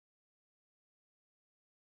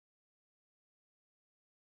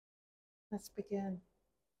Let's begin.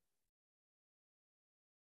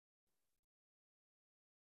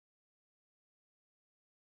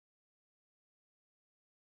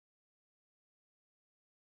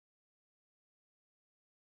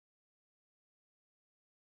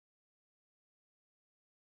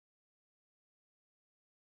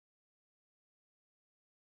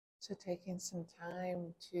 So taking some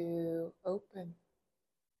time to open,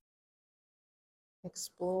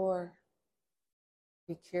 explore,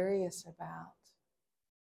 be curious about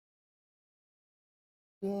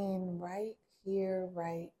being right here,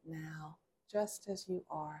 right now, just as you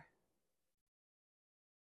are.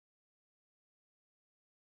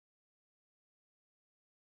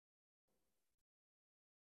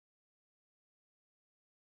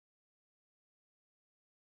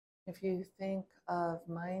 If you think of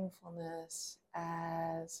mindfulness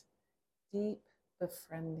as deep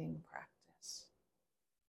befriending practice,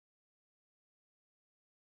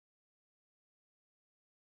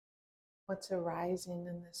 what's arising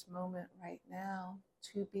in this moment right now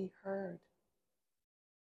to be heard?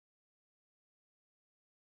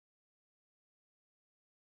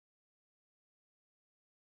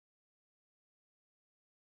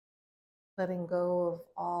 Letting go of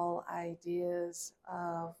all ideas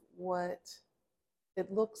of what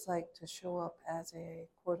it looks like to show up as a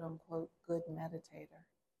quote unquote good meditator.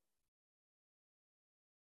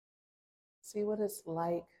 See what it's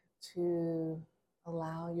like to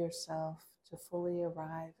allow yourself to fully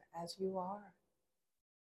arrive as you are.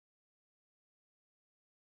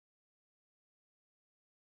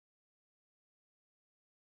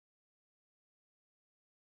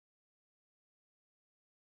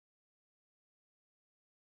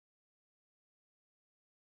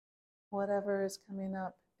 Whatever is coming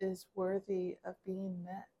up is worthy of being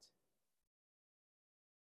met.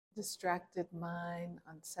 Distracted mind,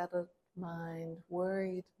 unsettled mind,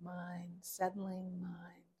 worried mind, settling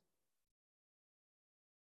mind,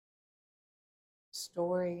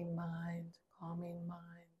 story mind, calming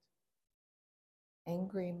mind,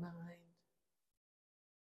 angry mind.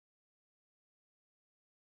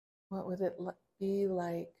 What would it be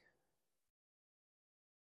like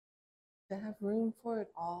to have room for it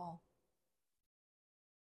all?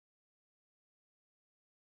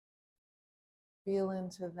 Feel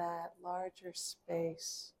into that larger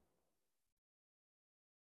space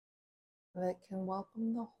that can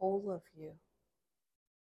welcome the whole of you.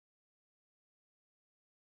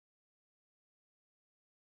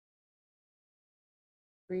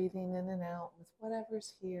 Breathing in and out with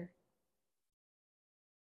whatever's here.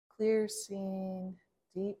 Clear seeing,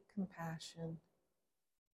 deep compassion,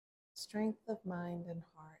 strength of mind and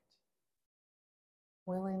heart,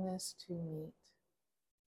 willingness to meet.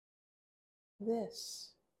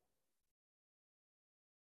 This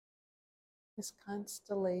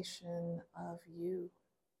constellation of you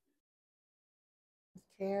with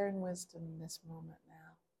care and wisdom in this moment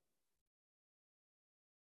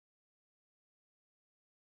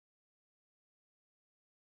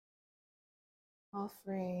now.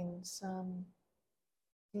 Offering some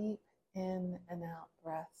deep in and out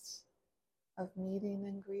breaths of meeting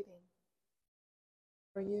and greeting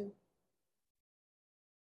for you.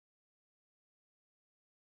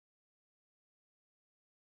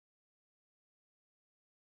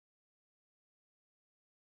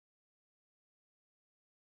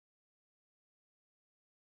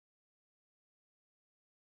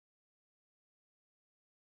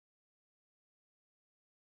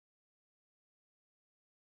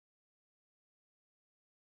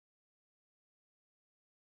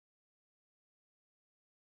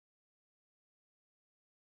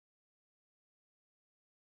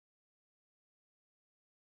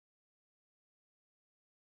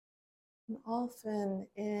 And often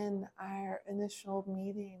in our initial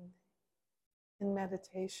meeting in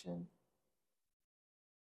meditation,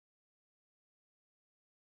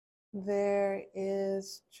 there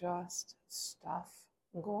is just stuff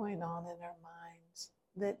going on in our minds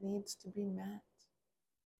that needs to be met.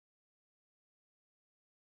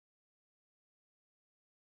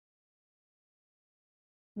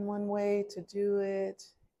 And one way to do it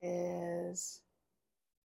is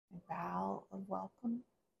a bow of welcome,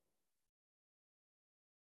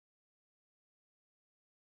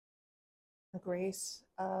 a grace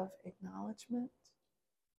of acknowledgement,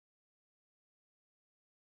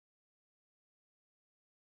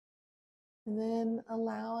 and then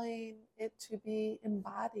allowing it to be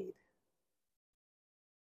embodied,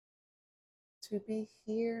 to be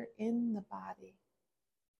here in the body.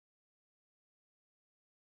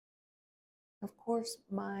 Of course,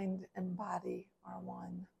 mind and body are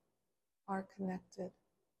one, are connected.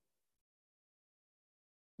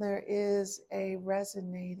 There is a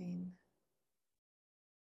resonating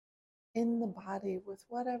in the body with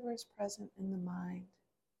whatever is present in the mind.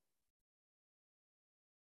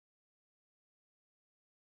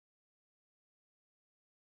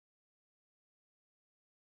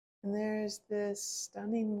 And there's this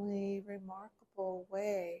stunningly remarkable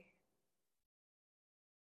way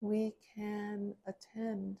we can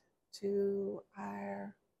attend to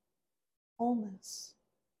our wholeness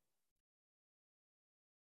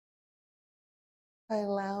by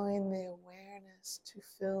allowing the awareness to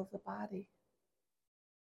fill the body,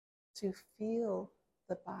 to feel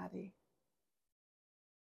the body,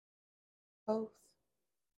 both.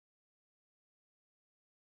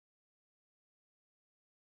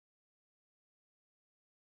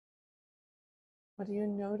 What do you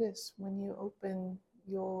notice when you open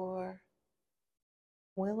your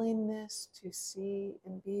willingness to see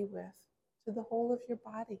and be with to the whole of your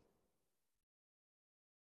body?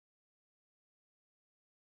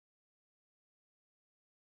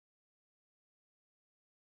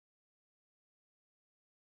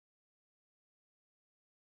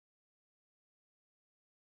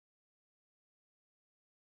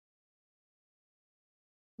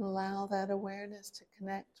 Allow that awareness to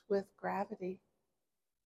connect with gravity,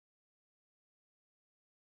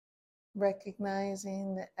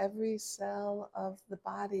 recognizing that every cell of the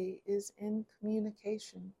body is in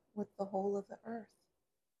communication with the whole of the earth.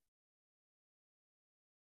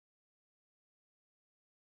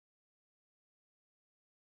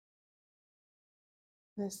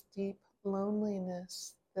 This deep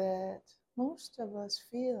loneliness that most of us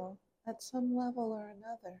feel at some level or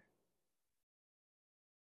another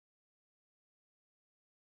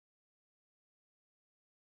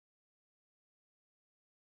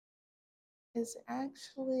is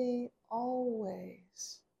actually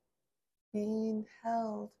always being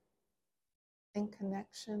held in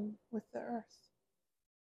connection with the earth,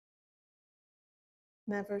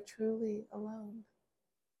 never truly alone,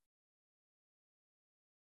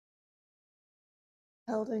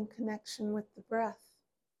 held in connection with the breath,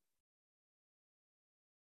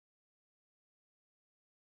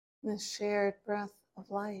 the shared breath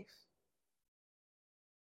of life,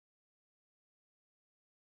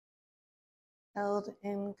 held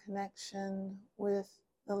in connection with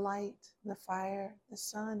the light, the fire, the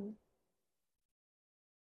sun,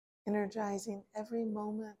 energizing every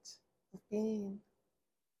moment of being.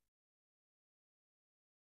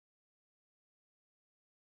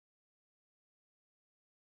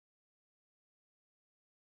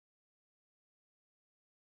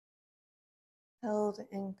 Held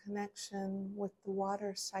in connection with the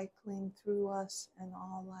water cycling through us and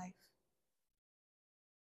all life.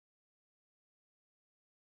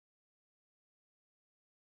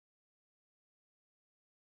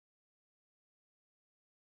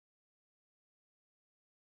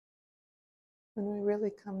 When we really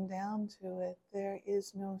come down to it, there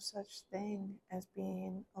is no such thing as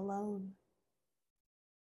being alone.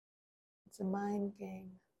 It's a mind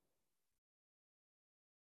game.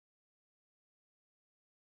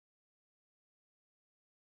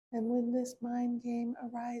 And when this mind game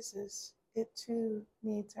arises, it too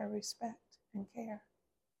needs our respect and care.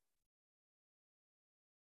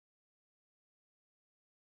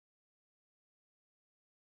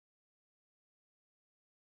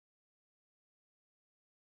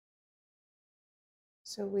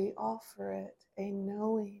 So we offer it a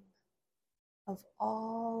knowing of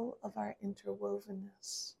all of our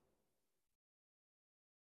interwovenness.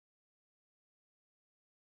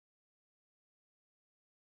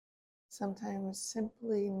 Sometimes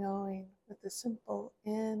simply knowing with a simple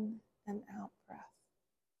in and out breath.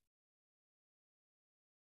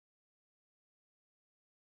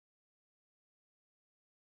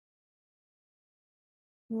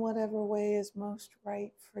 In whatever way is most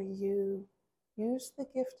right for you, use the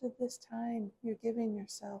gift of this time you're giving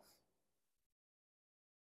yourself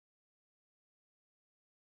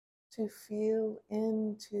to feel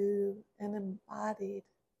into an embodied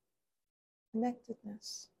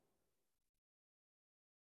connectedness.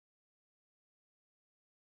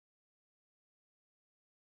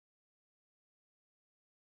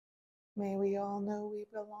 May we all know we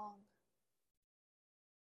belong.